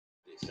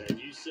And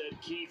you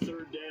said key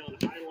third down.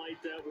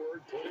 Highlight that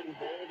word. Put it in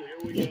bold. Here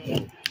we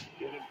go.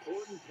 An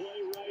important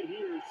play right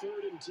here.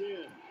 3rd and 10.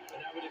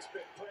 And I would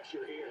expect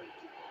pressure here.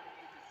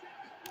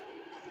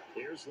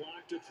 Here's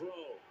Locke to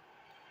throw.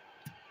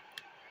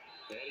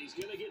 And he's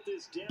going to get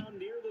this down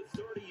near the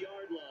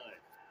 30-yard line.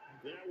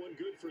 That one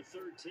good for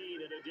 13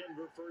 and a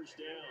Denver first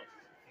down.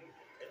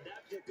 And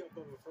that pickup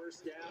of a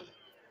first down,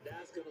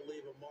 that's going to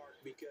leave a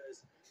mark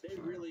because they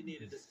really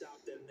needed to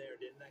stop them there,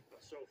 didn't they?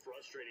 So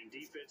frustrating.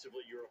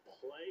 Defensively, you're a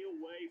play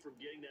away from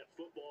getting that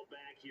football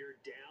back here.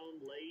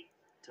 Down late,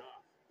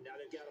 tough. Now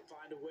they've got to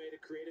find a way to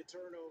create a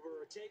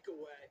turnover or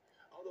takeaway.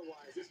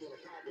 Otherwise, this one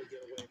will probably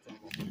get away from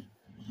them.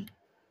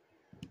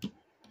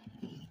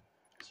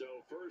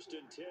 So 1st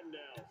and 10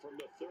 now from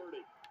the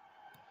 30.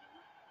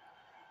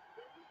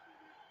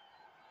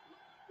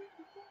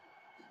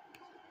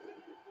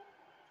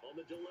 On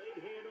the delayed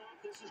handoff,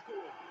 this is good.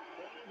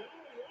 Oh, no,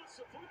 he lost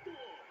the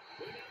football.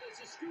 But now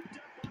this is scooped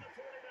up by the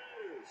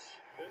 49ers.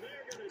 And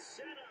they're going to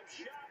set up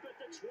shop at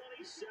the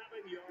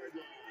 27-yard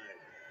line.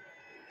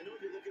 I know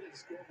you're looking at the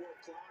scoreboard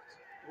clock.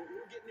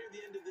 We're getting near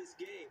the end of this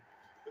game.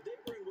 But they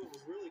bring what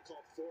was really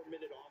called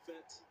 4-minute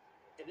offense.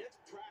 And that's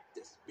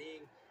practice,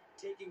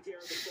 taking care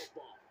of the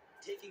football,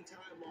 taking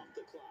time off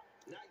the clock,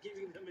 not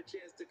giving them a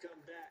chance to come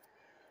back.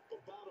 But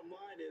bottom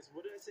line is,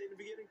 what did I say in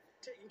the beginning?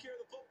 Taking care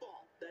of the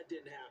football. That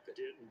didn't happen.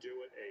 Didn't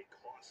do it. A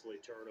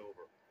costly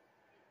turnover.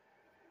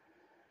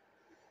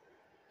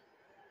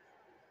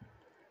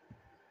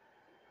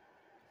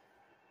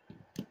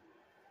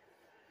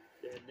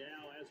 And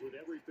now, as with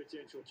every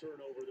potential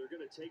turnover, they're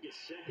going to take a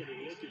second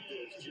and look at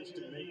this just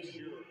to make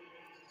sure.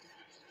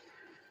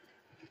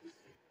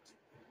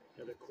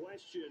 Now the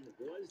question,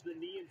 was the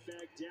knee in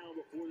fact down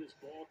before this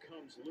ball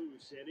comes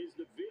loose? And is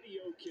the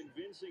video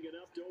convincing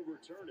enough to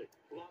overturn it?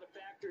 A lot of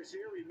factors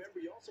here. Remember,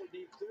 you also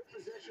need clear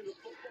possession of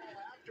the football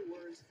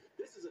afterwards.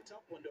 This is a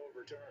tough one to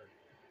overturn.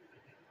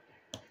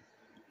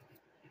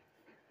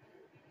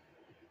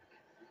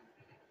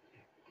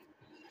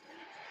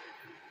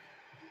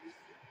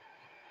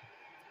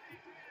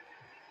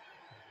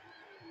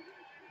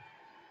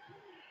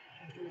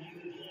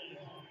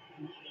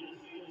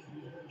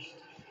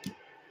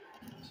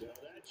 So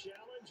that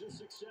challenge, a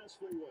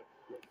successful one.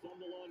 The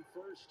fumble on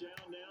first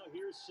down now.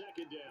 Here's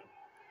 2nd down.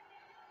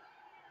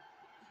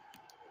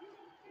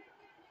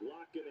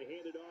 Locke going to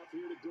hand it off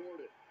here to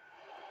Gordon.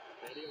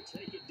 And he'll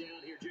take it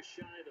down here just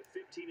shy of the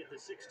 15 at the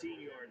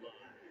 16-yard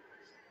line.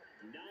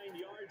 9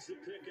 yards to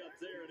pick up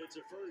there, and it's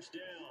a first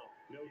down.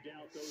 No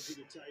doubt those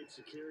are the types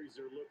of carries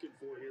they're looking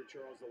for here,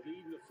 Charles. The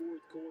lead in the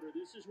 4th quarter.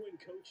 This is when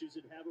coaches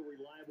that have a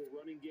reliable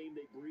running game,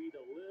 they breathe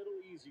a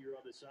little easier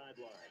on the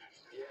sideline.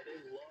 Yeah, they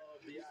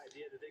love the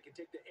idea that they can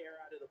take the air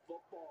out of the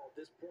football at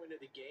this point of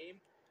the game.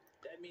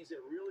 That means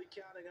they're really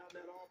counting on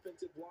that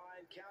offensive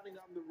line, counting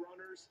on the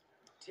runners,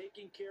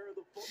 taking care of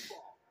the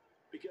football.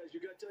 Because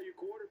you're going to tell your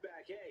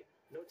quarterback, hey,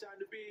 no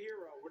time to be a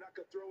hero. We're not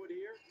going to throw it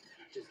here.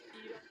 Just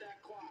eat up that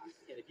clock.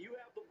 And if you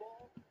have the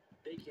ball,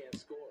 they can't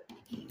score.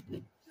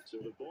 So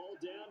the ball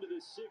down to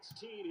the 16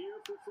 here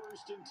for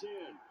 1st and 10.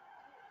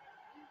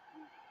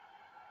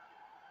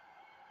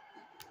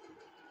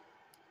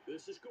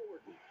 This is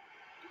Gordon.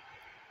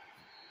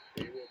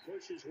 He will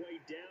push his way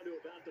down to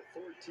about the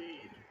 14.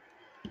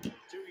 2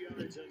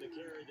 yards on the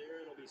carry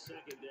there. It'll be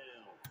 2nd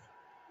down.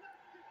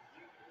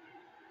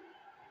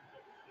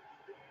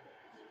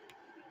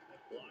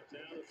 Block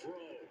now to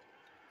throw.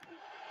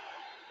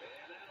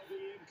 And that'll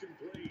be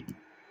incomplete.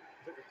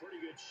 Took a pretty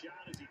good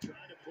shot as he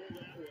tried to pull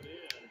that one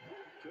in.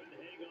 Couldn't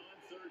hang on.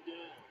 3rd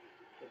down.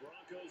 The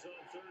Broncos on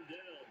 3rd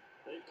down.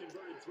 They've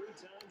converted 3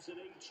 times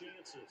in 8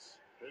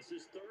 chances. This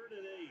is 3rd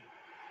and 8.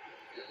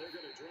 And they're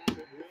going to drop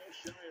it well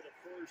shy of the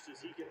 1st as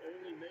he can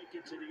only make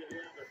it to the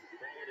 11th.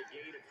 Call it a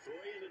gain of 3,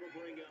 and it'll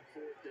bring up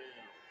 4th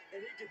down. And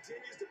he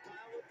continues to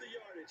pile up the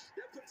yardage.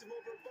 That puts him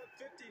over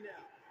 $150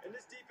 now. And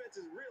this defense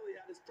has really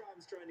had its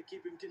problems trying to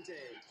keep him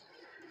contained.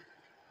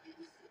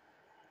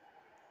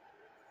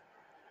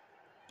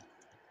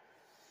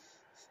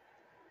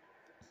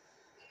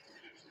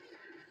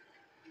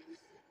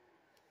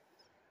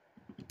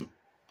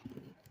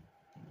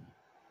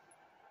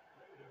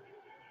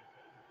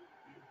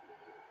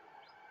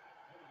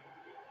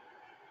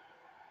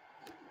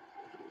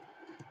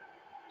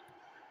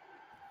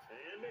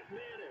 And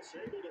McManus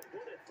able to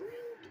put it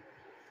through.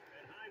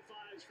 And high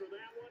fives for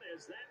that one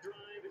as that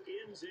drive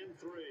ends in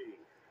 3.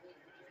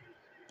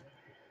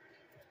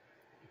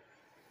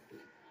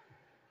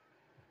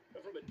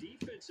 From a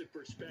defensive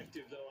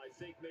perspective, though, I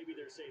think maybe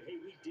they're saying, hey,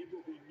 we did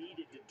what we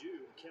needed to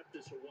do, kept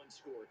this a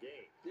 1-score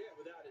game. Yeah,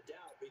 without a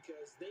doubt,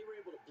 because they were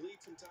able to bleed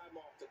some time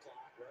off the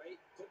clock,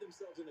 right? Put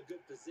themselves in a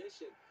good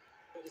position,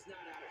 but it's not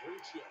out of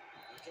reach yet.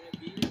 Okay,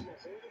 being able to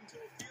hold them to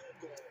a field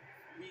goal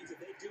means that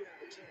they do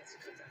have a chance to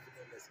come back and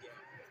win this game.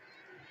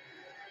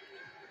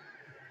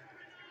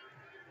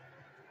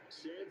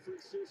 San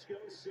Francisco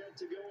set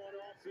to go on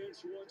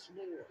offense once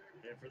more.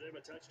 And for them,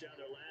 a touchdown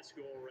their last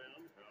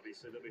go-around.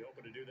 Obviously, they'll be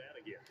hoping to do that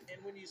again.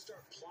 And when you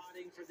start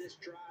plotting for this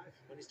drive,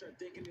 when you start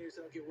thinking to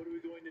yourself, okay, what are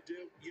we going to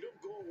do? You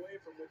don't go away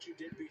from what you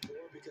did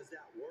before because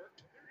that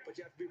worked. but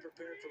you have to be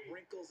prepared for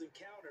wrinkles and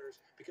counters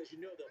because you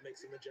know they'll make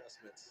some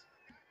adjustments.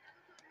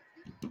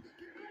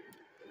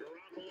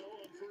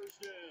 Garoppolo on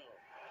first down.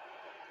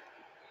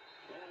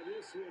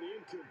 This one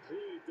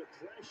incomplete. The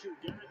pressure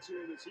got to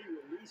him as he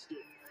released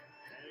it.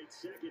 And it's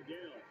second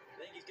down.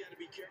 I think he's got to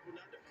be careful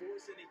not to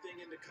force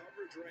anything into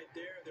coverage right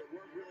there. There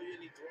weren't really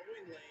any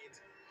throwing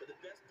lanes, but the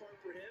best part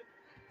for him,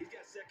 he's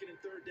got second and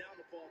third down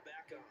to fall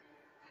back on.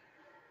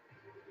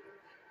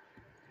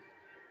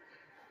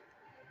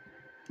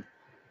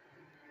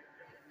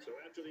 So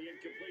after the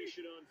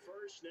incompletion on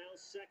first, now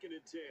second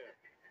and 10.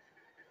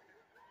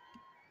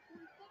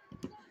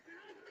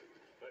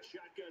 A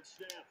shotgun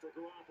snap for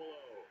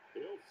Garoppolo.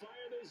 He'll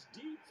fire this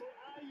deep for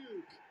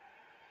Ayuk.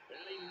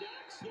 And he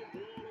knocks the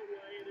ball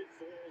away, and it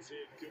falls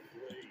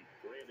incomplete.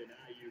 Brandon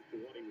Ayuk,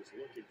 the one he was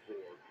looking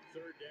for.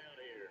 Third down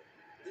here.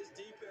 This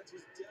defense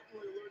was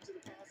definitely alert to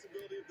the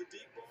possibility of the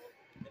deep ball,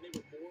 and they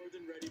were more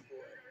than ready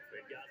for it.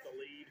 They got the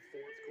lead,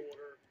 fourth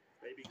quarter.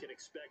 Maybe can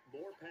expect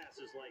more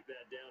passes like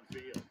that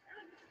downfield.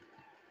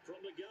 From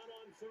the gun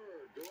on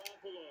third,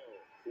 Garoppolo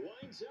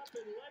winds up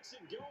and lets it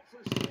go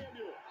for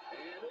Samuel.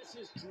 And this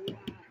is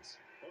dropped.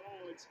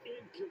 Oh, it's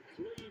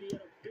incomplete. He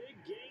had a big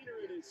gainer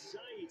in his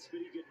sights,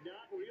 but he could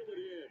not reel it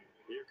in.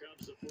 Here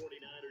comes the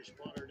 49ers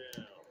punter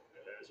now,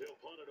 as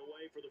he'll punt it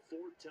away for the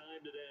fourth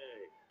time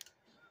today.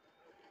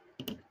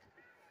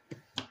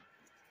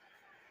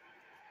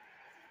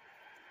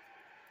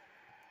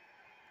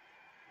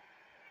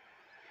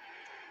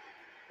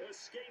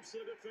 Escapes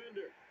the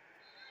defender.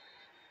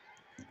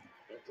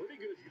 A pretty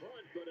good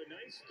punt, but a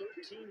nice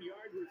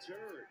 13-yard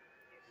return.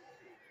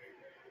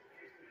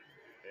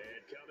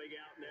 And coming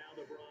out now,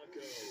 the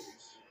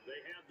Broncos.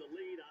 They have the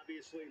lead,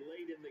 obviously,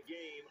 late in the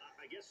game.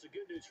 I guess the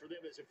good news for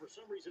them is if for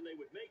some reason they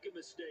would make a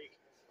mistake,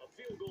 a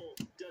field goal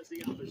does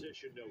the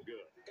opposition no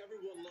good.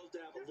 Everyone loves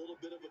to have a little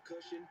bit of a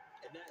cushion,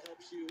 and that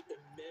helps you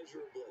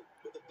immeasurably.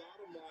 But the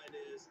bottom line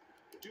is,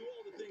 do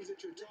all the things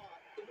that you're taught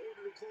in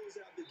order to close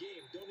out the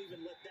game. Don't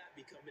even let that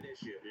become an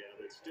issue. Yeah,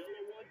 but still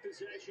a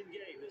one-possession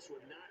game. This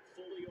one not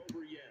fully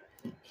over yet.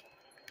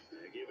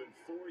 Given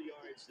 4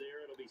 yards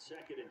there, it'll be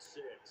second and 6.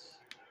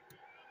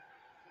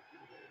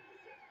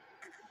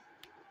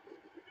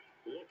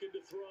 Looking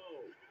to throw.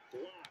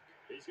 Block.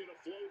 He's going to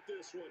float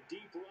this one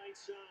deep right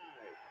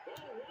side.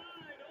 Oh,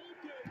 wide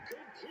open.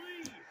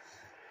 Complete.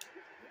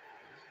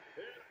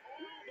 And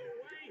all the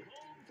way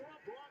home for a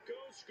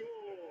Broncos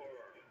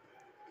score.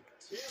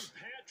 Tim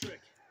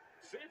Patrick,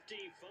 55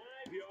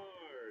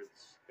 yards.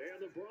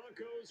 And the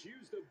Broncos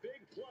use the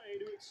big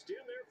play to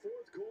extend their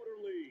fourth quarter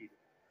lead.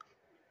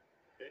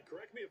 And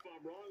correct me if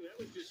I'm wrong, that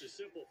was just a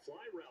simple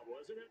fly route,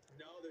 wasn't it?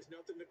 No, there's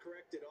nothing to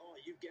correct at all.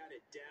 You've got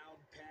it down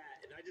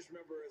pat. And I just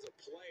remember as a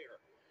player,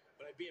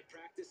 when I'd be in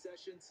practice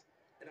sessions,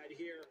 and I'd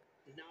hear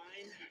 9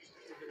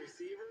 from the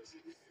receivers,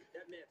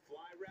 that meant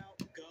fly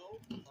route,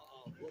 go,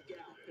 look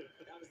out.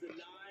 That was the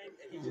 9,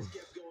 and he just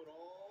kept going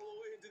all the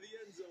way into the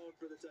end zone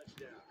for the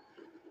touchdown.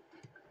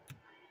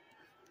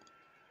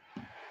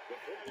 The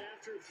point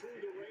after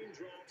through the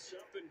raindrops,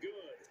 up and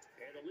good.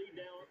 And the lead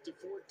now up to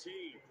 14.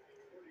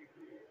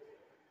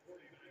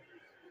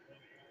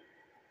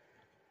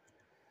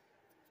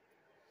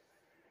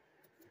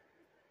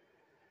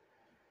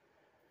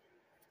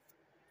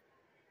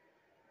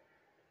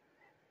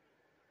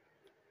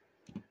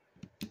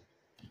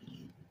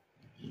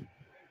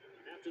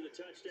 After the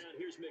touchdown,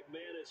 here's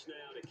McManus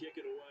now to kick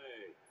it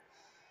away.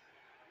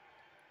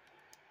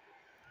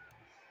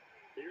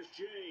 Here's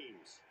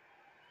James.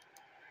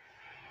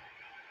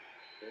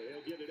 And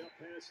he'll get it up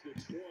past the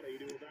 20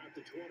 to about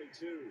the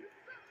 22.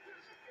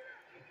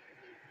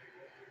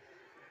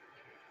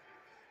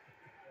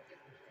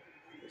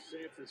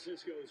 San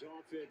Francisco's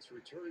offense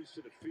returns to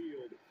the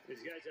field.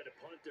 These guys had to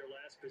punt their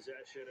last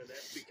possession, and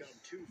that's become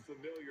too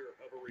familiar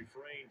of a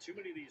refrain. Too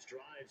many of these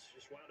drives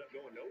just wound up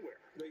going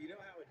nowhere. But you know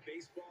how in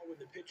baseball, when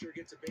the pitcher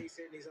gets a base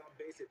hit and he's on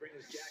base, they bring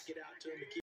his jacket out to him to keep